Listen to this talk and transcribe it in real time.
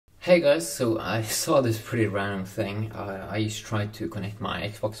Hey guys, so I saw this pretty random thing. I just tried to connect my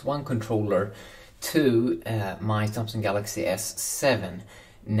Xbox One controller to my Samsung Galaxy S7.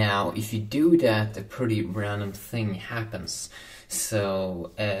 Now, if you do that, a pretty random thing happens.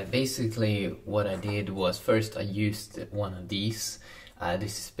 So basically what I did was first I used one of these.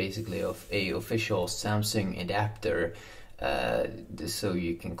 This is basically a official Samsung adapter, so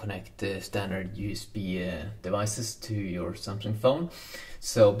you can connect the standard USB devices to your Samsung phone.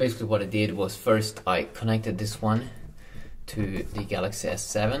 So basically what I did was first I connected this one to the Galaxy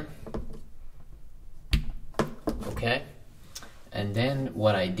S7. Okay, and then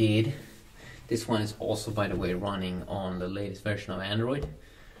what I did, this one is also, by the way, running on the latest version of Android,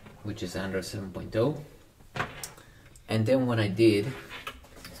 which is Android 7.0. And then what I did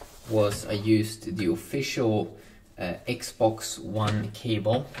was I used the official Xbox One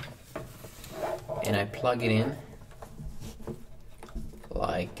cable, and I plug it in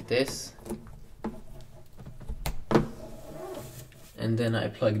like this, and then I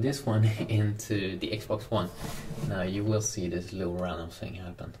plug this one into the Xbox One. Now you will see this little random thing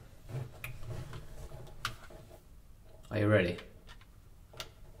happen. Are you ready?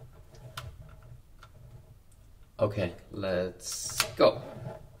 Okay, let's go.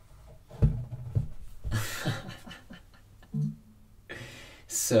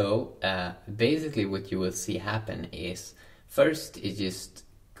 So basically what you will see happen is first it just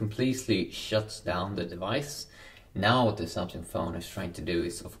completely shuts down the device. Now what the Samsung phone is trying to do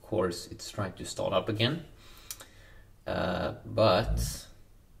is, of course, it's trying to start up again. But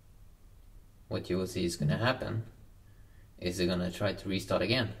what you will see is going to happen is it's going to try to restart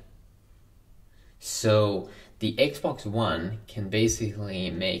again. So the Xbox One can basically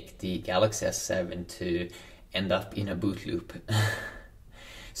make the Galaxy S7 to end up in a boot loop.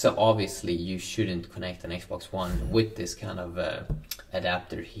 So obviously you shouldn't connect an Xbox One with this kind of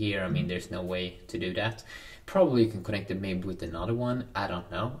adapter here. I mean, there's no way to do that. Probably you can connect it maybe with another one, I don't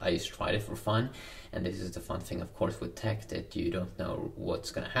know. I just tried it for fun, and this is the fun thing, of course, with tech, that you don't know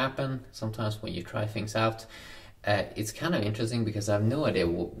what's gonna happen sometimes when you try things out. It's kind of interesting because I have no idea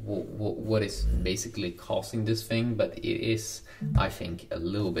what is basically causing this thing, but it is, I think, a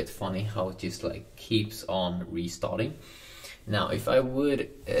little bit funny how it just like keeps on restarting. Now, if I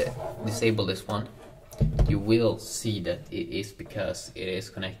would disable this one, you will see that it is because it is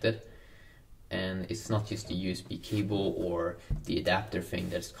connected, and it's not just the USB cable or the adapter thing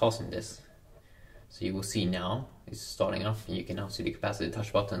that's causing this. So you will see now it's starting off, and you can now see the capacitive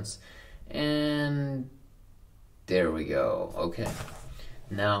touch buttons, and there we go. Okay,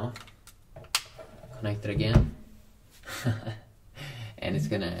 now connect it again. And it's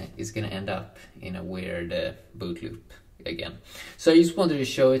gonna end up in a weird boot loop again. So I just wanted to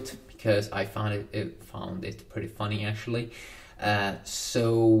show it because I found it pretty funny, actually.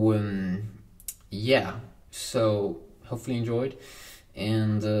 Yeah, so hopefully you enjoyed.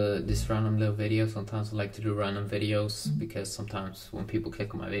 And this random little video, sometimes I like to do random videos because sometimes when people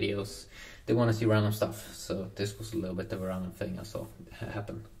click on my videos, they want to see random stuff. So this was a little bit of a random thing I saw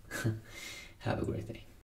happen. Have a great day.